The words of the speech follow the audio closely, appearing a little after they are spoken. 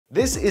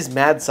This is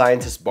Mad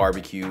Scientist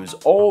BBQ's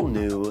all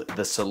new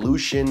The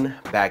Solution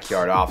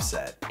Backyard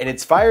Offset, and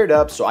it's fired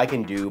up so I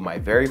can do my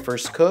very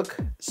first cook,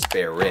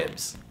 spare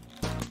ribs.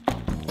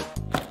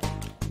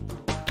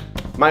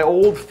 My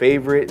old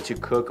favorite to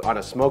cook on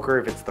a smoker,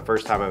 if it's the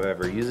first time I'm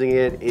ever using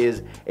it,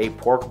 is a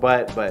pork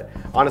butt, but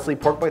honestly,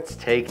 pork butts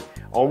take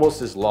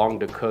almost as long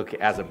to cook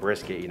as a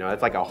brisket, you know,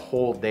 it's like a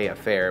whole day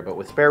affair, but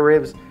with spare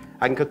ribs,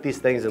 I can cook these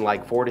things in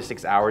like 4 to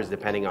 6 hours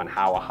depending on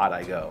how hot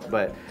I go.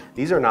 But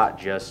these are not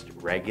just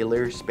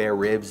regular spare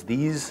ribs,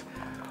 these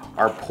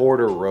are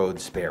Porter Road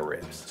spare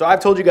ribs. So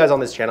I've told you guys on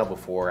this channel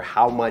before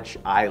how much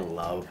I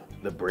love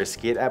the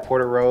brisket at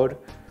Porter Road.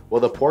 Well,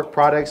 the pork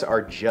products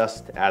are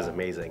just as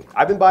amazing.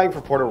 I've been buying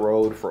from Porter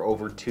Road for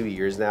over 2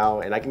 years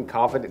now, and I can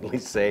confidently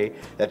say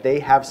that they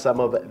have some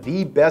of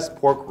the best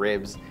pork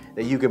ribs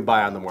that you can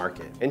buy on the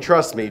market. And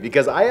trust me,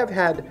 because I have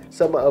had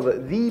some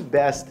of the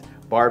best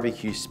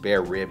barbecue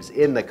spare ribs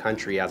in the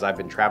country as I've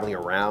been traveling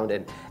around,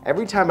 and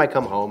every time I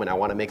come home and I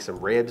want to make some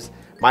ribs,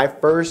 my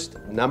first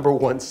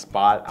 #1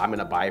 spot I'm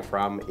gonna buy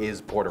from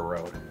is Porter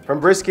Road.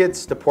 From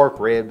briskets to pork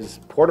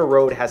ribs, Porter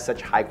Road has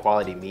such high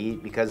quality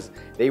meat because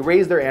they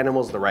raise their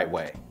animals the right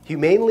way,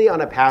 humanely on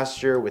a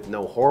pasture with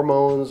no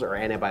hormones or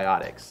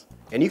antibiotics.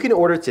 And you can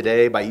order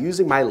today by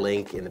using my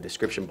link in the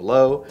description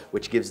below,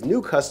 which gives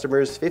new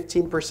customers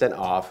 15%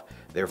 off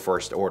their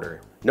first order.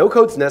 No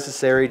codes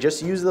necessary,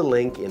 just use the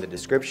link in the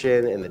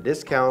description and the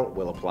discount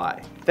will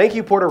apply. Thank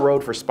you Porter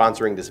Road for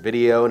sponsoring this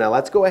video. Now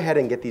let's go ahead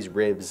and get these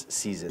ribs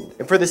seasoned.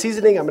 And for the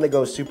seasoning, I'm gonna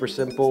go super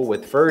simple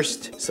with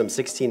first some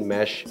 16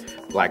 mesh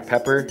black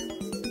pepper.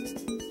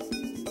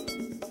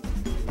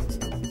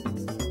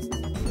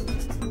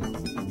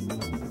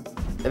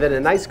 And then a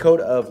nice coat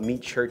of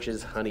Meat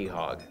Church's Honey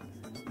Hog.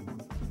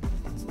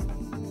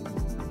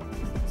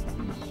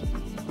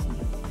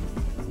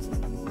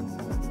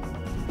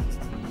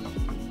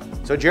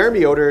 So Jeremy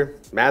Yoder,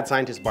 Mad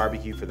Scientist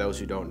BBQ, for those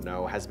who don't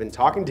know, has been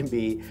talking to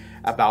me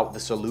about the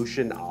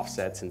Solution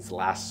offset since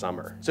last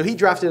summer. So he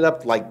drafted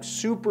up like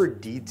super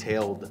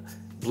detailed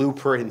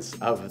blueprints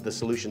of the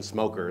Solution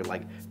smoker,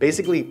 like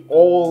basically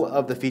all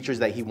of the features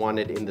that he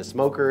wanted in the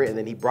smoker, and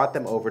then he brought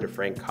them over to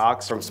Frank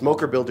Cox from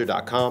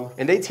smokerbuilder.com,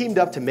 and they teamed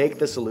up to make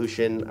the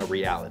Solution a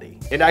reality.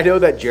 And I know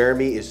that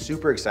Jeremy is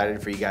super excited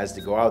for you guys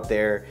to go out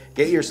there,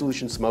 get your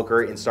Solution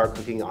smoker, and start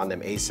cooking on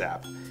them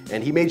ASAP.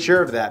 And he made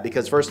sure of that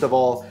because first of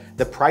all,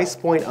 the price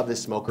point of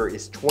this smoker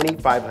is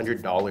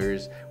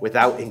 $2,500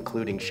 without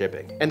including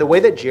shipping. And the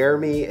way that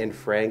Jeremy and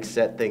Frank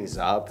set things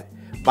up,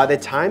 by the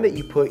time that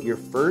you put your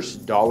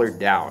first dollar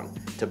down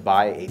to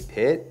buy a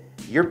pit,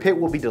 your pit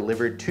will be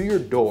delivered to your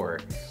door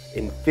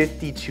in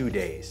 52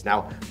 days.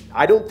 Now,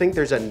 I don't think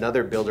there's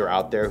another builder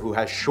out there who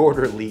has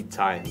shorter lead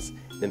times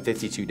than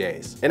 52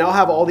 days. And I'll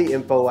have all the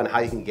info on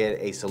how you can get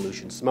a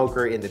Solution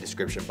smoker in the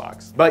description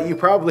box. But you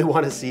probably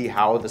want to see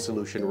how the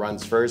Solution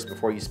runs first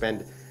before you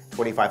spend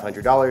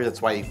 $2,500. That's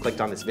why you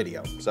clicked on this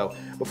video. So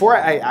before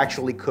I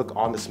actually cook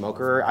on the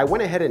smoker, I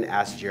went ahead and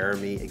asked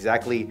Jeremy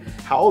exactly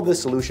how the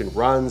Solution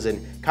runs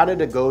and kind of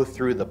to go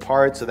through the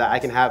parts so that I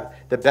can have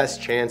the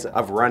best chance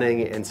of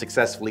running and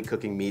successfully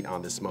cooking meat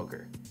on the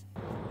smoker.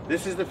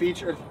 This is the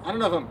feature. I don't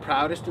know if I'm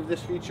proudest of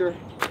this feature,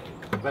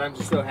 but I'm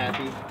just so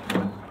happy.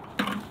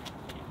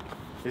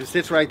 It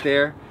sits right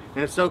there,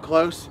 and it's so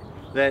close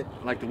that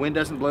like the wind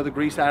doesn't blow the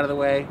grease out of the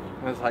way.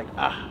 And it's like,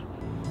 ah,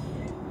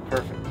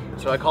 perfect.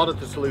 So I called it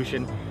the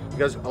Solution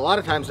because a lot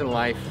of times in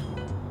life,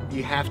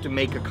 you have to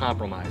make a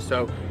compromise.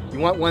 So you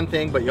want one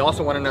thing, but you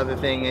also want another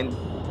thing, and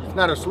it's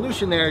not a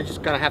solution there, you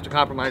just kind of have to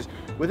compromise.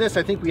 With this,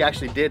 I think we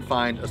actually did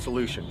find a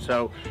solution.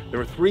 So there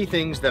were 3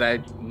 things that I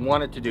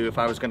wanted to do if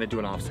I was gonna do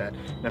an offset.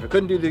 And if I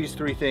couldn't do these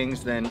 3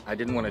 things, then I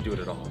didn't want to do it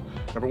at all.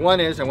 Number 1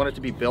 is I want it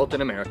to be built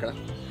in America.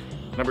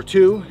 Number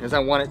 2 is I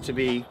want it to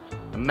be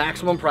a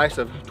maximum price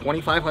of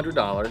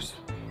 $2,500.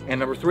 And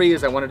number 3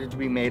 is I wanted it to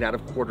be made out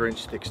of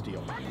 1/4-inch thick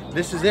steel.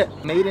 This is it,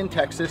 made in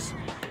Texas,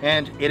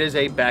 and it is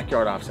a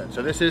backyard offset.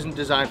 So this isn't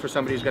designed for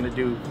somebody who's gonna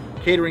do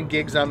catering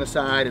gigs on the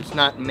side. It's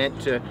not meant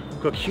to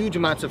cook huge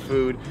amounts of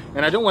food.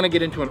 And I don't wanna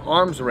get into an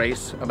arms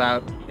race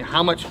about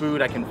how much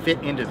food I can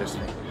fit into this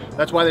thing.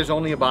 That's why there's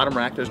only a bottom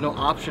rack. There's no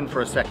option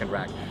for a second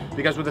rack.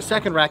 Because with a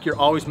second rack, you're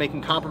always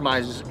making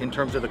compromises in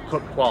terms of the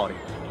cook quality.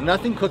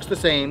 Nothing cooks the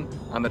same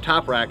on the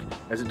top rack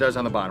as it does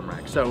on the bottom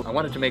rack. So I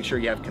wanted to make sure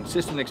you have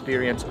consistent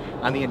experience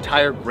on the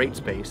entire grate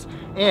space.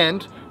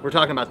 And we're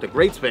talking about the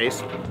grate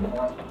space.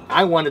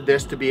 I wanted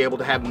this to be able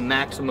to have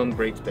maximum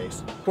grate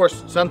space. Of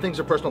course, some things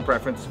are personal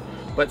preference,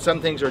 but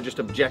some things are just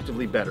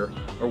objectively better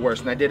or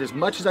worse. And I did as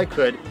much as I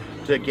could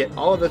to get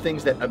all of the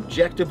things that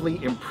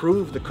objectively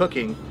improve the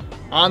cooking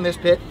on this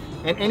pit,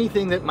 and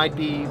anything that might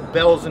be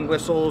bells and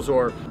whistles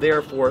or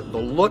therefore the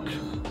look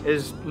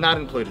is not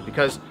included,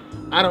 because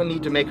I don't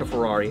need to make a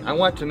Ferrari. I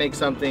want to make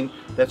something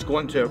that's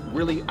going to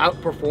really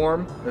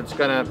outperform, that's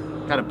gonna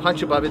kind of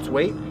punch above its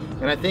weight,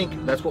 and I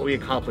think that's what we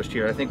accomplished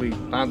here. I think we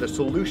found the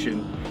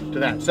solution to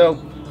that. So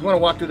we want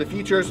to walk through the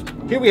features.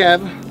 Here we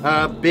have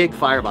a big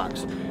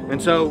firebox,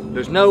 and so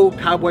there's no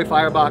cowboy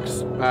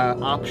firebox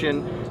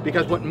option,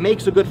 because what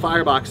makes a good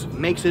firebox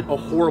makes it a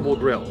horrible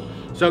grill.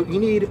 So you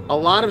need a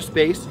lot of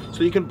space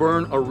so you can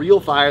burn a real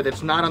fire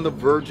that's not on the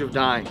verge of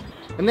dying.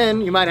 And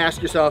then you might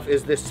ask yourself,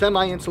 is this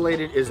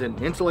semi-insulated? Is it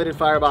an insulated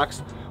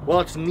firebox? Well,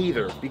 it's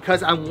neither,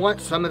 because I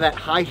want some of that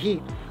high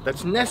heat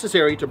that's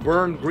necessary to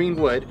burn green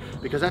wood,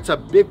 because that's a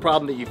big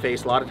problem that you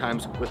face a lot of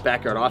times with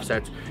backyard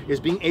offsets, is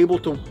being able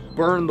to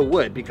burn the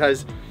wood,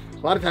 because a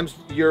lot of times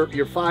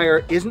your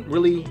fire isn't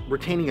really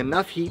retaining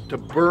enough heat to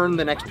burn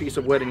the next piece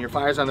of wood and your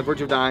fire's on the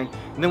verge of dying.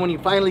 And then when you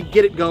finally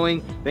get it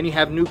going, then you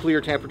have nuclear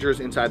temperatures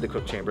inside the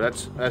cook chamber.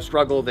 That's a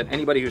struggle that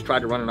anybody who's tried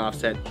to run an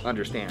offset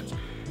understands.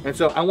 And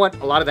so I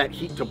want a lot of that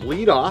heat to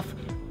bleed off.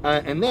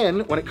 And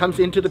then when it comes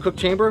into the cook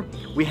chamber,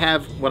 we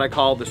have what I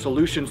call the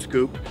solution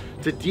scoop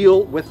to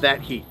deal with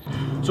that heat.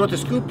 So what the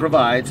scoop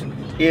provides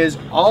is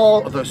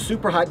all of those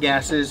super hot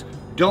gases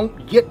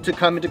don't get to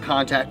come into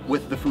contact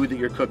with the food that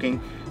you're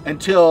cooking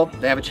until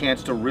they have a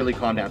chance to really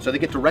calm down. So they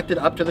get directed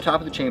up to the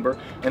top of the chamber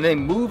and they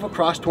move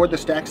across toward the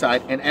stack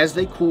side, and as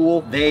they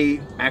cool,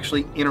 they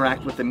actually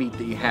interact with the meat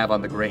that you have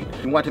on the grate.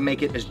 You want to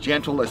make it as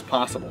gentle as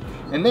possible.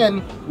 And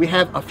then we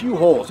have a few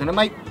holes, and it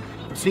might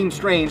seem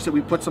strange that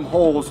we put some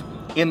holes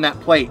in that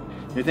plate.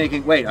 You're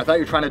thinking, wait, I thought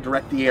you were trying to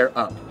direct the air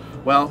up.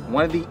 Well,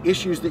 one of the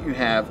issues that you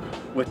have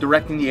with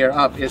directing the air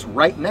up is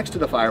right next to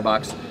the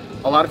firebox,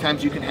 a lot of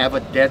times you can have a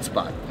dead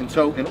spot. And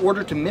so in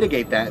order to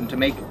mitigate that and to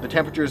make the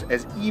temperatures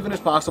as even as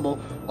possible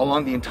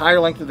along the entire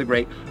length of the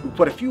grate, we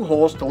put a few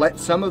holes to let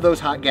some of those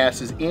hot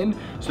gases in,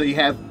 so that you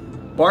have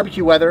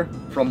barbecue weather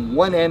from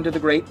one end of the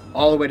grate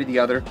all the way to the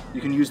other. You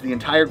can use the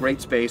entire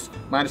grate space,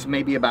 minus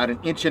maybe about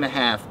 1.5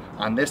 inches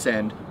on this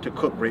end, to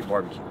cook great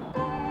barbecue.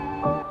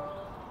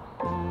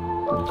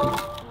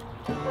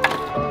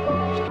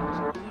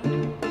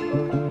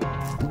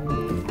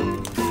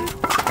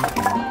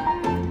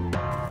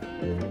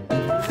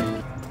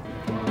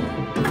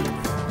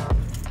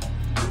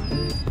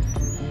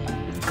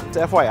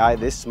 So FYI,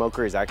 this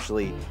smoker is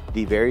actually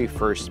the very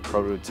first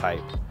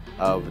prototype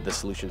of the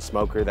Solution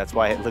smoker. That's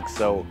why it looks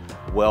so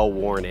well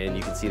worn in.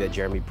 You can see that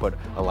Jeremy put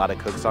a lot of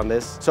cooks on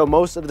this. So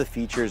most of the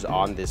features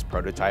on this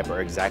prototype are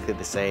exactly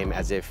the same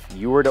as if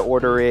you were to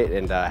order it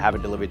and have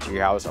it delivered to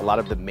your house. A lot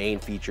of the main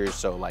features,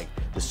 so like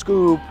the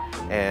scoop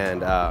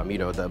and you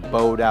know, the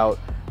bowed out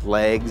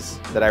legs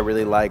that I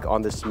really like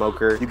on the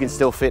smoker. You can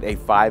still fit a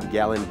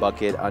 5-gallon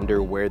bucket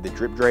under where the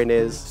drip drain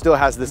is. Still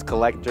has this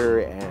collector,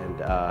 and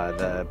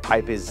the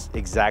pipe is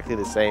exactly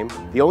the same.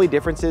 The only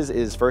difference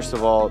is first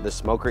of all, the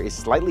smoker is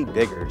slightly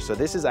bigger. So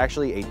this is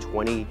actually a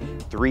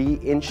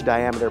 23-inch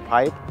diameter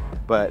pipe,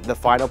 but the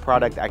final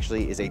product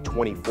actually is a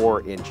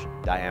 24-inch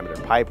diameter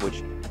pipe,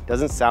 which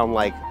doesn't sound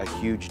like a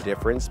huge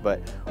difference, but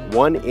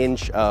 1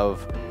 inch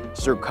of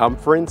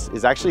circumference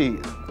is actually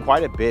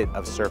quite a bit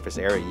of surface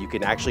area. You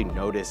can actually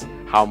notice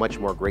how much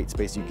more grate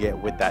space you get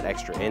with that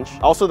extra inch.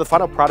 Also, the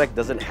final product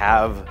doesn't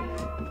have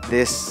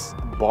this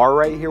bar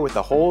right here with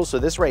the holes. So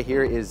this right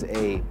here is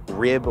a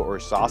rib or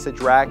sausage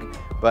rack,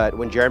 but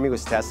when Jeremy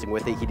was testing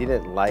with it, he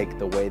didn't like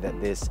the way that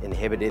this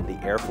inhibited the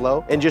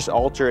airflow and just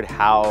altered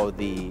how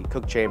the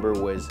cook chamber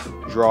was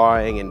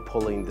drawing and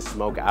pulling the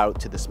smoke out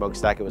to the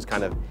smokestack. It was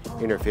kind of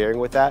interfering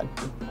with that.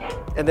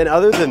 And then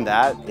other than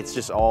that, it's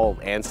just all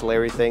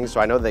ancillary things. So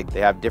I know that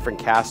they have different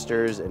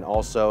casters, and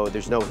also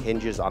there's no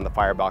hinges on the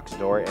firebox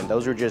door. And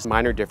those are just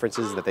minor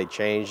differences that they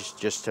changed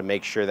just to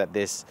make sure that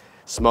this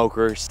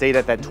smoker stayed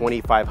at that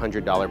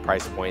 $2,500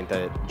 price point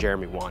that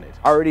Jeremy wanted.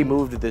 I already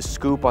moved the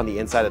scoop on the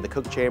inside of the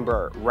cook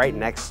chamber right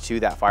next to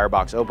that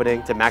firebox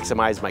opening to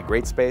maximize my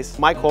grate space.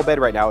 My coal bed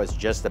right now is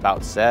just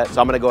about set,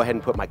 so I'm gonna go ahead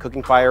and put my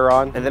cooking fire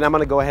on, and then I'm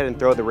gonna go ahead and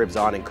throw the ribs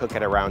on and cook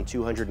at around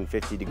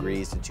 250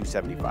 degrees to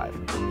 275.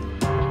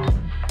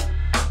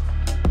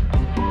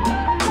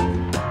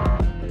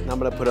 I'm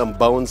gonna put them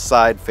bone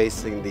side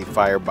facing the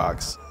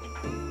firebox.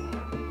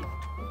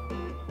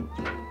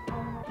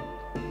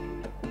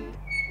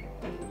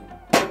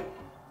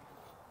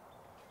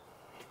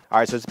 All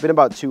right, so it's been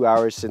about 2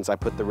 hours since I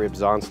put the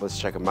ribs on, so let's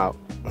check them out.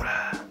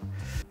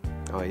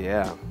 Oh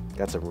yeah,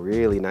 got some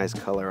really nice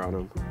color on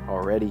them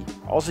already.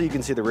 Also, you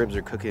can see the ribs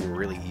are cooking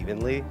really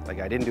evenly. Like,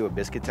 I didn't do a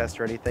biscuit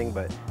test or anything,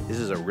 but this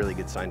is a really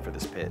good sign for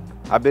this pit.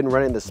 I've been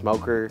running the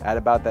smoker at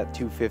about that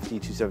 250,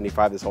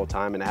 275 this whole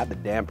time, and I had the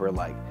damper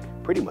like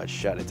pretty much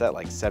shut. It's at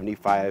like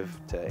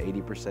 75 to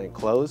 80%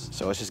 closed.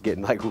 So it's just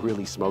getting like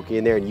really smoky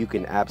in there, and you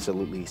can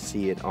absolutely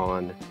see it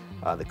on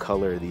the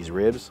color of these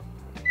ribs.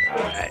 All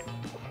right.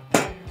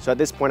 So at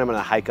this point, I'm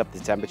gonna hike up the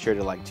temperature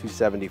to like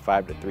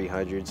 275 to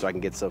 300 so I can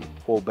get some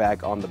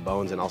pullback on the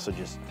bones and also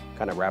just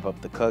kind of wrap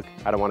up the cook.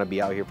 I don't wanna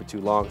be out here for too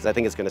long because I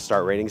think it's gonna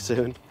start raining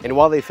soon. And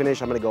while they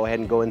finish, I'm gonna go ahead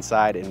and go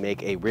inside and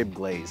make a rib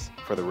glaze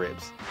for the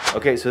ribs.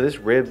 Okay, so this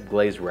rib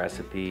glaze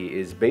recipe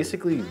is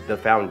basically the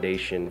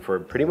foundation for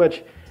pretty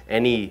much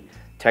any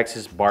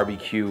Texas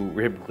barbecue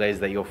rib glaze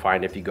that you'll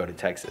find if you go to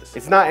Texas.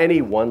 It's not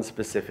any one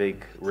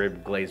specific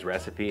rib glaze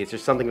recipe. It's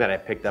just something that I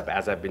picked up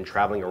as I've been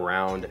traveling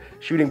around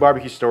shooting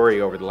Barbecue Story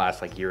over the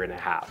last like year and a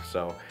half.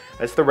 So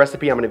that's the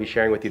recipe I'm gonna be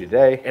sharing with you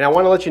today. And I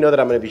wanna let you know that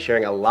I'm gonna be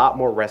sharing a lot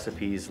more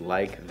recipes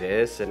like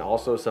this and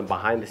also some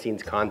behind the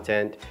scenes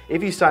content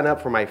if you sign up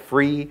for my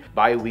free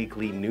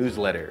bi-weekly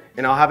newsletter.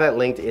 And I'll have that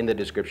linked in the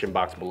description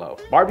box below.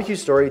 Barbecue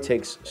Story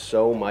takes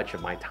so much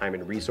of my time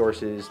and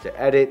resources to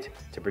edit,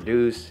 to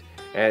produce,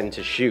 and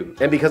to shoot.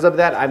 And because of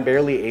that, I'm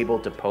barely able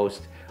to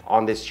post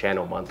on this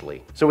channel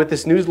monthly. So with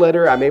this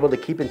newsletter, I'm able to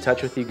keep in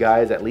touch with you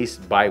guys at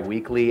least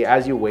bi-weekly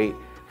as you wait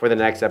for the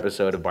next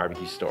episode of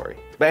Barbecue Story.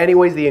 But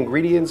anyways, the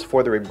ingredients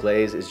for the rib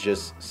glaze is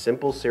just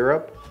simple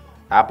syrup,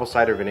 apple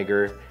cider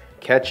vinegar,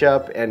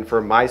 ketchup, and for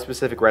my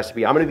specific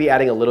recipe, I'm gonna be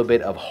adding a little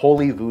bit of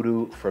Holy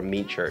Voodoo from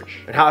Meat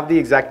Church. And I'll have the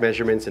exact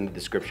measurements in the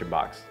description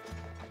box.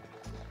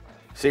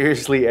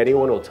 Seriously,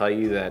 anyone will tell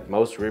you that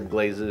most rib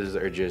glazes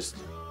are just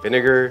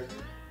vinegar,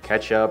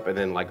 ketchup, and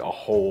then like a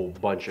whole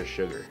bunch of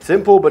sugar.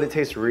 Simple, but it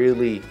tastes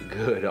really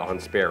good on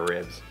spare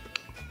ribs.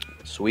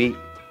 Sweet,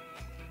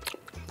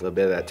 a little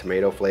bit of that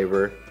tomato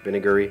flavor,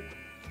 vinegary.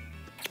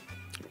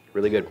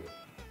 Really good.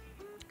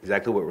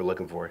 Exactly what we're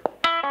looking for.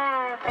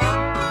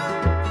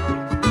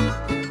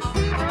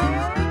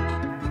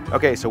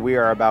 Okay, so we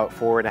are about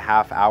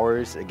 4.5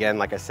 hours. Again,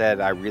 like I said,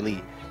 I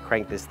really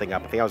cranked this thing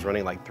up. I think I was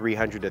running like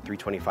 300 to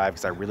 325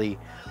 because I really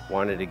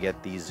wanted to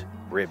get these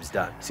ribs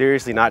done.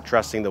 Seriously, not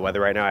trusting the weather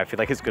right now. I feel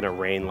like it's gonna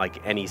rain like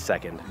any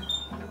second.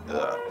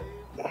 Ugh.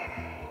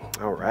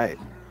 All right.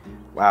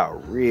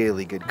 Wow,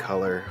 really good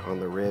color on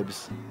the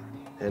ribs.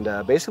 And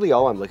basically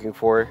all I'm looking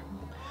for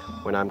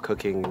when I'm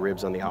cooking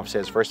ribs on the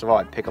offset is, first of all,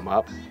 I'd pick them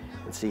up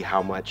and see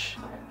how much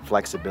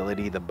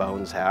flexibility the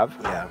bones have.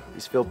 Yeah,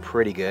 these feel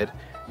pretty good.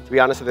 To be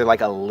honest, they're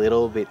like a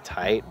little bit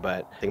tight,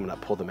 but I think I'm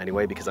gonna pull them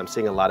anyway because I'm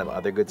seeing a lot of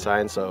other good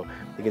signs. So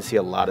you can see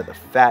a lot of the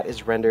fat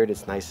is rendered.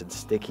 It's nice and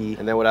sticky.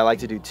 And then what I like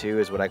to do too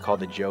is what I call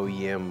the Joe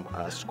Yim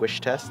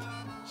squish test.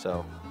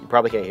 So you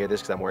probably can't hear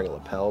this because I'm wearing a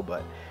lapel,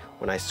 but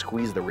when I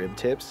squeeze the rib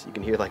tips, you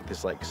can hear like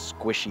this like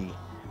squishy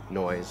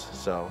noise.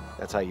 So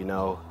that's how you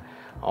know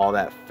all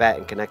that fat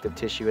and connective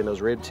tissue in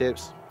those rib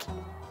tips,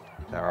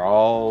 they're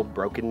all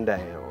broken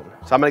down.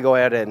 So I'm gonna go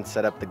ahead and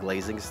set up the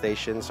glazing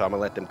station. So I'm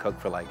gonna let them cook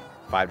for like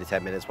 5 to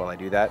 10 minutes while I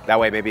do that. That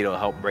way maybe it'll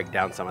help break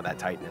down some of that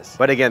tightness.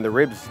 But again, the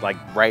ribs like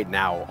right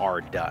now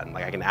are done.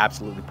 Like I can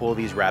absolutely pull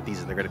these, wrap these,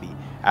 and they're gonna be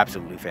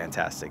absolutely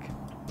fantastic.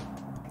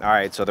 All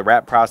right, so the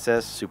wrap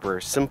process,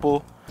 super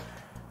simple.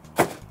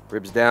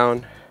 Ribs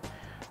down,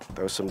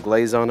 throw some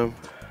glaze on them,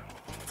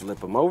 flip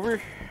them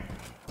over,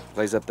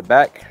 glaze up the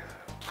back,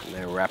 and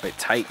then wrap it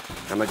tight.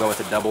 I'm gonna go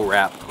with a double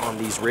wrap on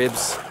these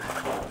ribs.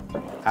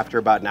 After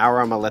about an hour,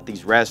 I'm gonna let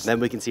these rest, then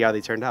we can see how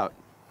they turned out.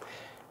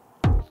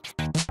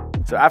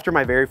 So after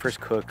my very first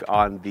cook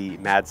on the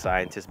Mad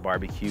Scientist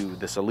barbecue,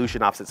 the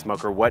Solution Offset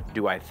Smoker, what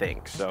do I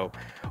think? So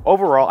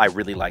overall, I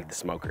really like the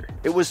smoker.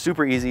 It was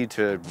super easy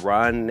to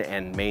run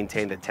and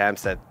maintain the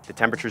temps at the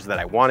temperatures that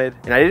I wanted,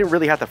 and I didn't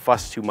really have to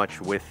fuss too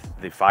much with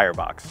the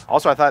firebox.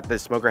 Also, I thought the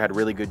smoker had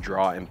really good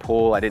draw and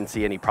pull. I didn't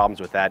see any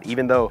problems with that,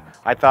 even though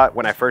I thought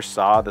when I first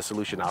saw the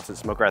Solution Offset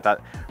Smoker, I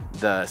thought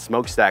the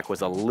smokestack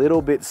was a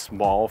little bit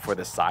small for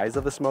the size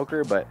of the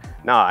smoker, but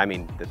nah, I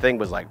mean, the thing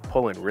was like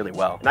pulling really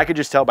well. And I could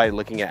just tell by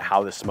looking at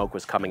how the smoke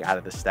was coming out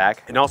of the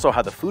stack and also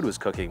how the food was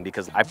cooking,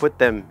 because I put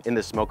them in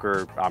the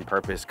smoker on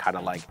purpose, kind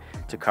of like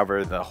to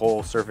cover the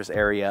whole surface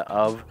area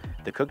of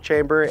the cook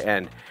chamber,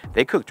 and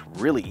they cooked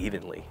really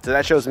evenly. So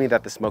that shows me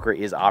that the smoker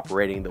is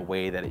operating the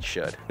way that it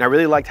should. And I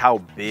really liked how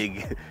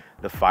big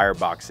the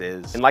firebox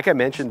is. And like I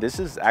mentioned, this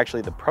is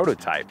actually the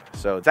prototype.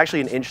 So it's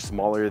actually an inch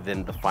smaller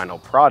than the final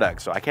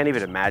product. So I can't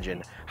even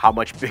imagine how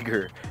much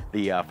bigger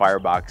the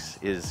firebox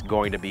is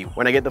going to be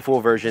when I get the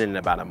full version in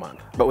about a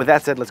month. But with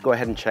that said, let's go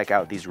ahead and check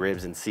out these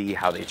ribs and see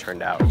how they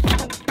turned out.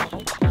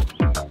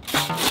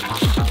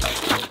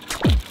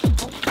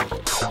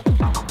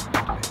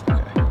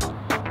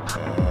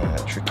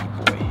 Tricky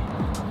boy.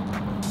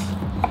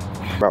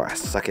 Bro, I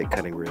suck at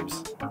cutting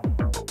ribs.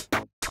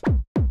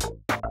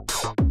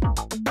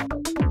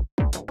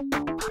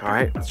 All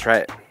right, let's try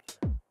it.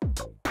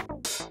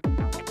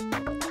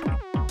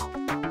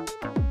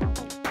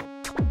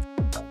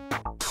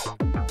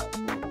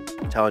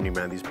 I'm telling you,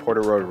 man, these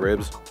Porter Road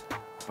ribs,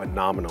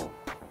 phenomenal.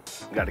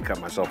 I got to cut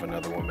myself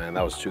another one, man.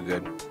 That was too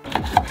good.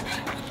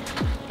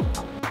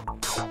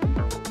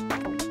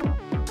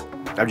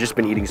 I've just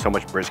been eating so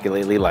much brisket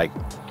lately, like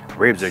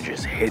ribs are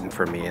just hitting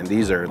for me, and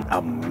these are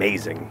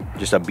amazing.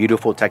 Just a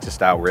beautiful Texas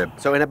style rib.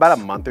 So in about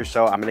a month or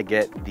so, I'm gonna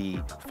get the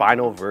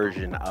final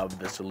version of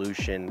the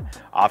Solution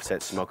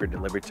Offset Smoker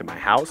delivered to my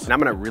house, and I'm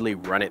gonna really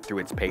run it through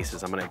its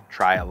paces. I'm gonna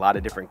try a lot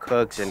of different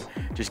cooks and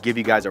just give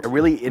you guys a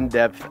really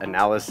in-depth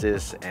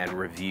analysis and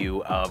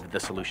review of the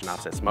Solution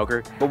Offset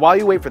Smoker. But while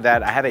you wait for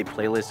that, I have a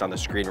playlist on the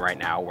screen right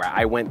now where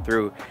I went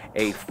through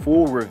a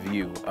full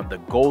review of the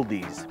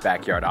Goldie's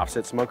Backyard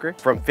Offset Smoker,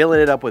 from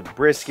filling it up with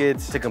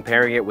briskets to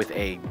comparing it with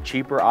a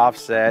cheaper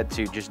offset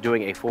to just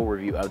doing a full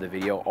review of the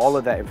video. All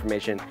of that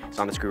information is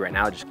on the screen right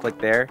now. Just click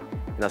there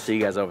and and I'll see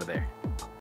you guys over there.